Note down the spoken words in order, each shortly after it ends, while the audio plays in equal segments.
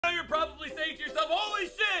myself, holy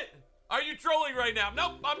shit! Are you trolling right now?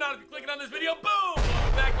 Nope, I'm not clicking on this video. Boom!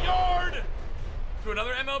 Backyard! To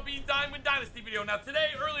another MLB Diamond Dynasty video. Now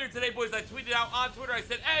earlier today, boys, I tweeted out on Twitter, I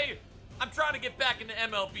said, hey, I'm trying to get back into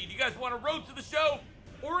MLB. Do you guys want a road to the show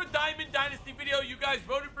or a Diamond Dynasty video? You guys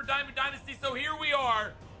voted for Diamond Dynasty, so here we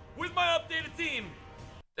are with my updated team.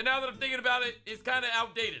 And now that I'm thinking about it, it's kind of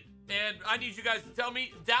outdated. And I need you guys to tell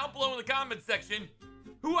me down below in the comments section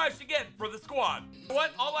who I should get for the squad.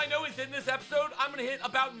 What? All I know is in this episode, I'm gonna hit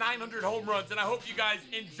about 900 home runs, and I hope you guys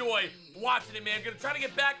enjoy watching it, man. I'm gonna try to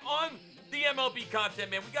get back on the MLB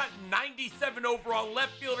content, man. We got 97 overall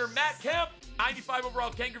left fielder Matt Kemp, 95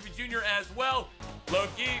 overall Ken Griffey Jr. as well.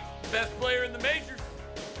 Low-key, best player in the majors.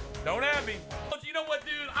 Don't have me. But you know what,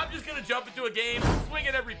 dude? I'm just gonna jump into a game, swing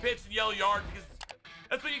at every pitch, and yell yard because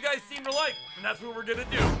that's what you guys seem to like, and that's what we're gonna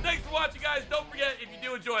do. Thanks for watching, guys. Don't forget, if you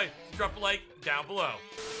do enjoy, drop a like down below.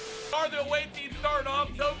 Are the away team starting off?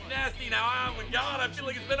 TokeNasty. Now, oh my God, I feel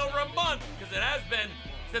like it's been over a month, because it has been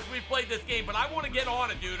since we played this game, but I want to get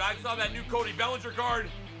on it, dude. I saw that new Cody Bellinger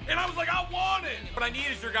card, and I was like, I want it. What I need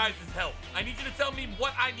is your guys' help. I need you to tell me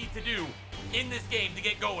what I need to do in this game to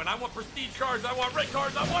get going. I want prestige cards, I want red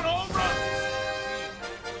cards, I want home runs.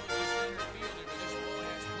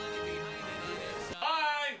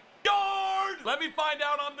 Let me find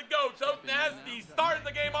out on the go. TokeNasty starting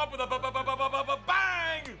the game off with a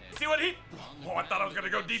bang. See what he... Oh, I thought I was going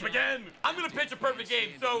to go deep again. I'm going to pitch a perfect game.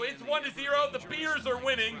 So it's 1-0. The Beers are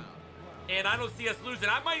winning. And I don't see us losing.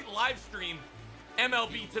 I might live stream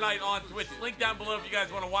MLB tonight on Twitch. Link down below if you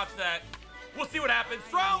guys want to watch that. We'll see what happens.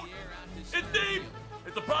 Trout. It's deep.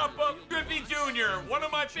 It's a pop-up. Griffey Jr., one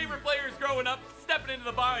of my favorite players growing up. Stepping into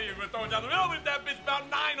the bayou. We're throwing down the middle with that bitch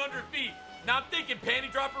about 900 feet. Now I'm thinking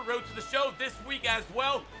panty dropper road to the show this week as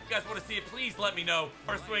well. If you guys want to see it, please let me know.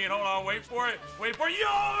 Or swinging, hold on, wait for it. Wait for it,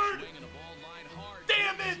 yard!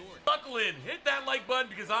 Damn it! Buckle in, hit that like button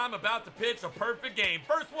because I'm about to pitch a perfect game.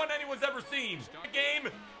 First one anyone's ever seen. The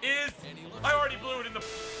game is, I already blew it in the,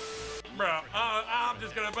 bruh, I'm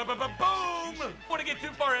just gonna, boom! I want to get too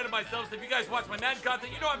far ahead of myself, so if you guys watch my Madden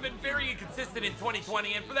content, you know I've been very inconsistent in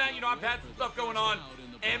 2020, and for that, you know, I've had some stuff going on,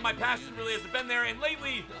 and my passion really hasn't been there, and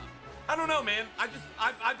lately, I don't know, man.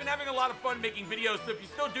 I've been having a lot of fun making videos, so if you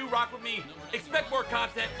still do rock with me, expect more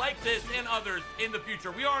content like this and others in the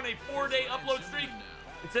future. We are on a 4-day upload streak,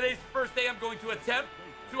 and today's the first day I'm going to attempt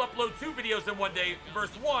to upload 2 videos in one day, verse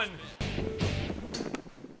 1.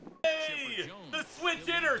 Hey, the switch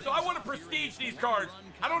hitter. So I want to prestige these cards.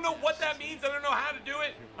 I don't know what that means. I don't know how to do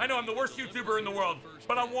it. I know I'm the worst YouTuber in the world,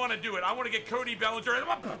 but I want to do it. I want to get Cody Bellinger.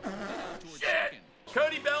 Shit!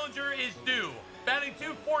 Cody Bellinger is due. Batting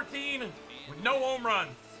 .214 with no home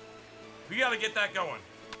runs. We got to get that going.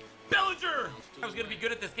 Bellinger! I was going to be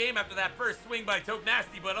good at this game after that first swing by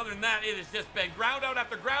TokeNasty, but other than that, it has just been ground out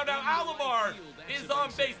after ground out. Alomar is on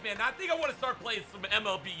base, man. Now, I think I want to start playing some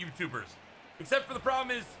MLB YouTubers. Except for the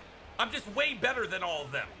problem is, I'm just way better than all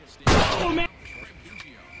of them. Oh, man!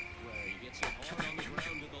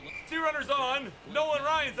 2 runners on. Nolan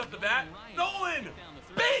Ryan's up to bat. Nolan!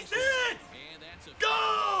 Base hit!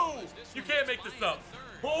 Go! You can't make this up.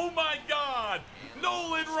 Oh my God!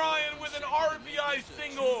 Nolan Ryan with an RBI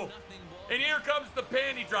single. And here comes the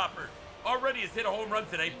panty dropper. Already has hit a home run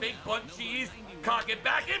today. Fake bunt cheese. Cock it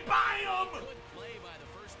back and buy him!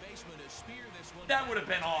 That would have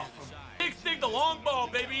been awesome. Big stick the long ball,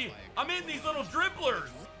 baby. I'm in these little dribblers.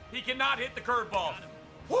 He cannot hit the curveball.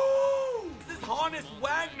 Woo! This is Honus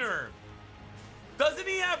Wagner. Doesn't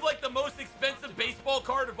he have like the most expensive baseball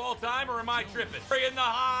card of all time, or am I tripping? In the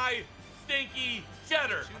high, stinky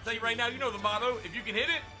cheddar. I'll tell you right now, you know the motto. If you can hit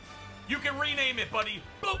it, you can rename it, buddy.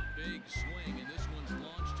 Boop. Big swing, and this one's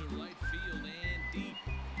launched to right field and deep.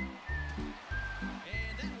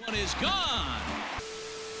 And that one is gone.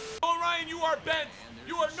 Oh, Ryan, you are benched.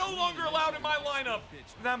 You are no longer allowed in my lineup.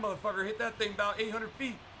 That motherfucker hit that thing about 800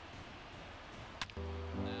 feet.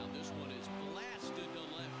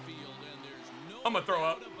 I'm gonna throw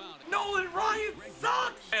up. Nolan Ryan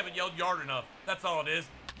sucks! I haven't yelled yard enough. That's all it is.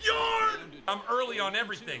 Yard! I'm early on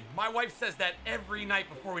everything. My wife says that every night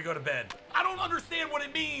before we go to bed. I don't understand what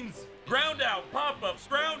it means. Ground out, pop up,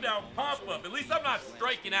 ground out, pop up. At least I'm not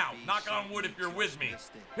striking out. Knock on wood if you're with me.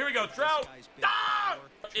 Here we go, Trout. Ah!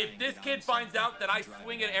 If this kid finds out that I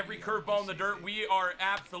swing at every curveball in the dirt, we are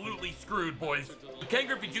absolutely screwed, boys. Ken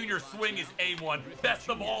Griffey Jr. swing is A1. Best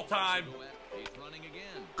of all time.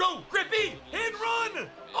 Go, Griffey! Hit run!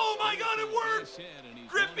 Oh my God, it worked!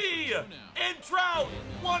 Griffey and Trout,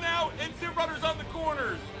 1 out and 2 runners on the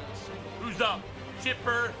corners. Who's up?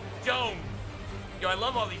 Chipper Jones. Yo, I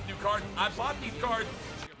love all these new cards. I bought these cards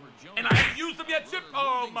and I haven't used them yet.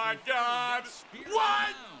 Oh my God!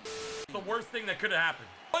 What? The the worst thing that could have happened.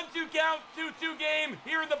 1-2 count, 2-2 game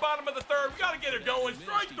here in the bottom of the third. We got to get it going.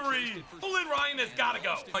 Strike three. Lynn Ryan has got to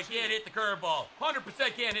go. I can't hit the curveball. 100%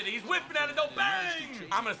 can't hit it. He's whipping at it though. Bang!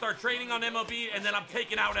 I'm going to start training on MLB, and then I'm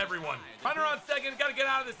taking out everyone. Runner on second. Got to get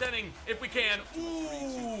out of this inning if we can.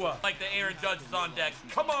 Ooh. Like the Aaron Judge is on deck.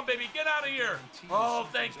 Come on, baby. Get out of here. Oh,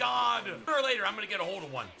 thank God. Sooner or later, I'm going to get a hold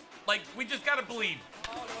of one. Like, we just got to believe.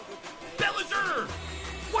 Bellinger!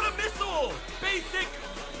 What a missile! Basic.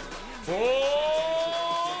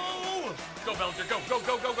 Oh! Go, Bellinger. Go, go,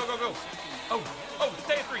 go, go, go, go, go. Oh,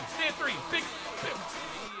 stay at three. Stay at three. Big.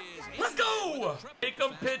 Let's go! Make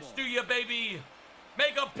them pitch to you, baby.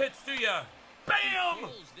 Make them pitch to you. Bam!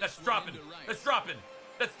 That's dropping. That's dropping.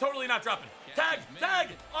 That's totally not dropping. Tag,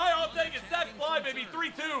 tag. I'll take it. Sack fly, baby.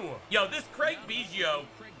 3-2. Yo, this Craig Biggio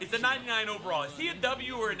is a 99 overall. Is he a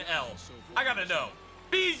W or an L? I gotta know.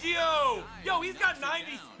 Biggio! Yo, he's got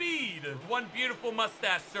 90 speed. One beautiful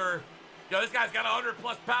mustache, sir. Yo, this guy's got 100+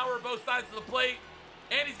 power both sides of the plate.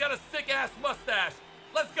 And he's got a sick-ass mustache.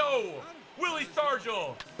 Let's go. Willie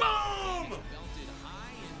Stargell. Boom!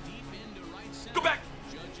 Go back.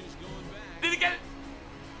 Did he get it?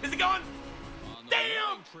 Is he gone?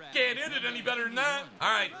 Damn! Can't hit it any better than that.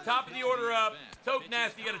 All right, top of the order up.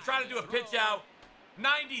 TokeNasty, got to try to do a pitch out.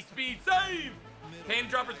 90 speed, save! Candy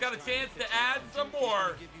Dropper's got a chance to add some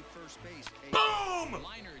more. Boom!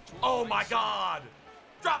 Oh my God!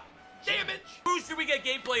 Drop! Damn it! Who should we get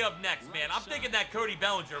gameplay of next, man? I'm thinking that Cody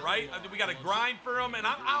Bellinger, right? We got to grind for him, and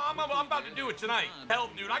I'm about to do it tonight. Hell,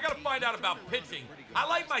 dude, I got to find out about pitching. I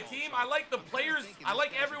like my team. I like the players. I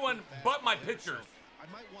like everyone but my pitchers.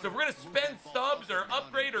 So if we're going to spend subs or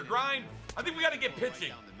upgrade or grind, I think we got to get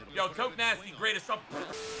pitching. Yo, TokeNasty, greatest sub.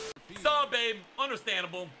 Sub, babe.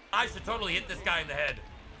 Understandable. I should totally hit this guy in the head.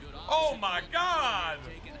 Oh, my God.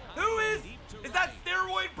 Who is that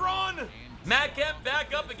Steroid Braun? Matt Kemp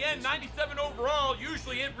back up again, 97 overall.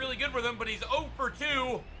 Usually hit really good with him, but he's 0 for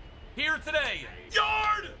 2 here today.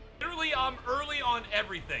 Yard! Literally, I'm early on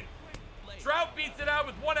everything. Trout beats it out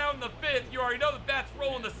with 1 out in the 5th. You already know the bat's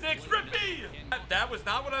rolling the 6th. Grippy! That was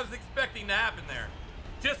not what I was expecting to happen there.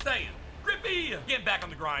 Just saying. Grippy! Getting back on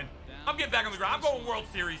the grind. I'm getting back on the grind. I'm going World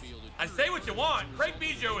Series. I say what you want. Craig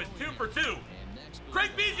Biggio is 2 for 2. Craig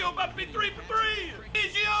Biggio about to be 3 for 3.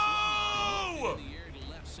 Biggio!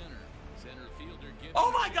 Oh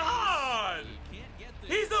my God!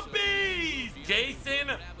 He's a beast! Jason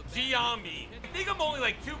Giambi. I think I'm only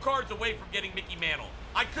like 2 cards away from getting Mickey Mantle.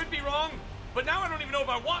 I could be wrong, but now I don't even know if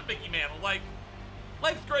I want Mickey Mantle. Like,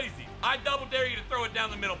 life's crazy. I double dare you to throw it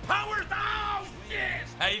down the middle. Powers! Oh, shit!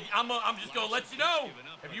 Hey, I'm just gonna let you know.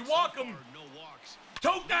 If you walk him,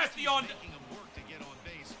 TokeNasty on.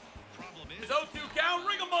 His 0-2 count,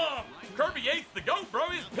 ring him up. Kirby Yates, the GOAT, bro.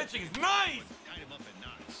 His pitching is nice.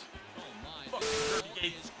 Fuck Kirby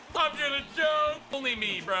Yates. I'm gonna choke. Only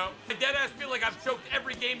me, bro. I deadass feel like I've choked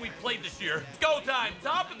every game we've played this year. It's go time.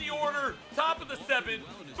 Top of the order. Top of the 7th.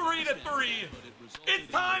 3-3.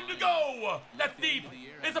 It's time to go. That's deep.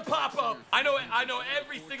 It's a pop-up. I know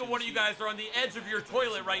every single one of you guys are on the edge of your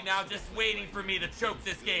toilet right now just waiting for me to choke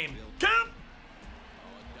this game. Count.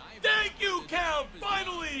 Thank you, Count.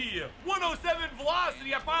 Finally. 107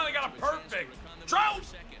 velocity. I finally got a perfect. Trout.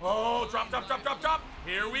 Oh, drop.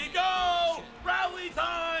 Here we go. Rally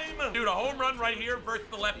time. Dude, a home run right here versus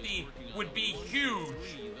the lefty would be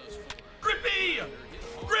huge. Grippy.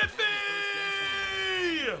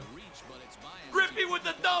 Grippy with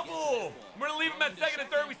the double. We're going to leave him at second and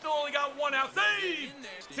third. We still only got 1 out. Save.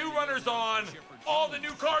 2 runners on. All the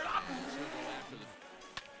new cards.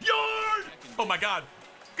 Yard. Oh, my God.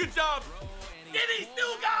 Good job. And he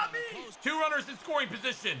still got me. 2 runners in scoring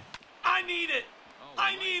position. I need it.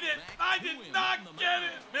 I did not get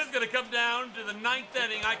it. This is going to come down to the 9th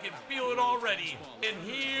inning. I can feel it already. And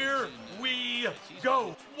here we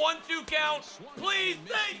go. 1-2 count. Please,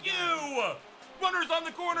 thank you. Runners on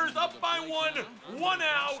the corners, up by 1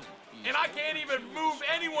 out. And I can't even move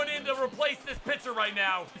anyone in to replace this pitcher right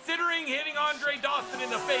now. Considering hitting Andre Dawson in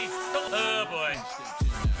the face. Oh, boy.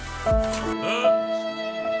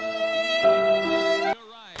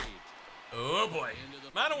 Oh, boy.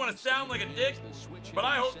 I don't want to sound like a dick, but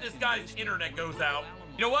I hope this guy's internet goes out.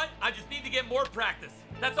 You know what? I just need to get more practice.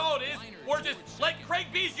 That's all it is. Or just let Craig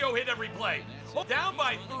Biggio hit every play. Well, down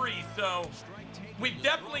by 3, so we've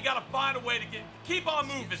definitely got to find a way to keep on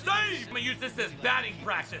moving. Save! I'm going to use this as batting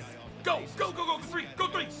practice. Go, 3, go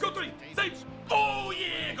 3, save! Oh,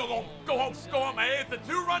 yeah! Go home. Hey, it's a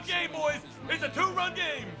 2-run game, boys. It's a 2-run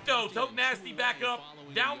game. So, TokeNasty back up,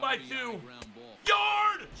 down by 2.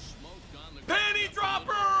 Yard! Penny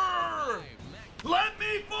dropper! Let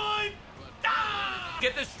me find... Ah!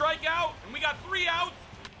 Get this strikeout, and we got 3 outs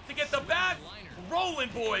to get the at-bats. Rolling,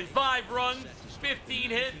 boys. 5 runs, 15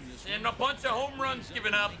 hits, and a bunch of home runs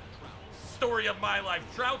given up. Story of my life.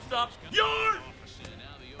 Trout's up. Yard!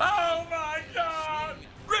 Oh, my God!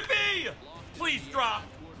 Griffey! Please drop.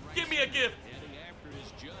 Give me a gift.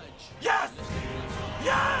 Yes!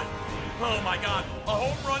 Yes! Oh, my God. A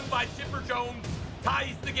home run by Chipper Jones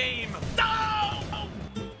ties the game. No!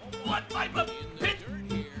 What type of pitch